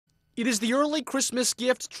It is the early Christmas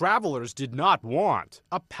gift travelers did not want.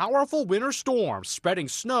 A powerful winter storm spreading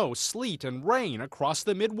snow, sleet, and rain across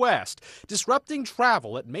the Midwest, disrupting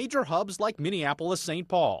travel at major hubs like Minneapolis-St.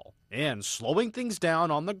 Paul, and slowing things down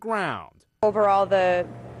on the ground. Overall, the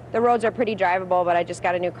roads are pretty drivable, but I just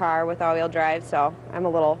got a new car with all-wheel drive, so I'm a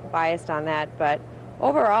little biased on that. But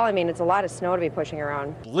overall, I mean, it's a lot of snow to be pushing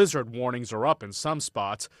around. Blizzard warnings are up in some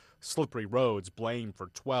spots. Slippery roads blamed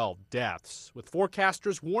for 12 deaths, with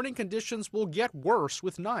forecasters warning conditions will get worse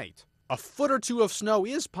with night. A foot or two of snow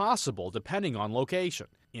is possible depending on location.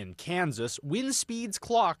 In Kansas, wind speeds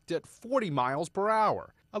clocked at 40 miles per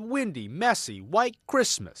hour. A windy, messy, white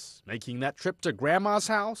Christmas, making that trip to Grandma's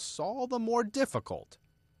house all the more difficult.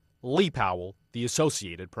 Lee Powell, The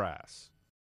Associated Press.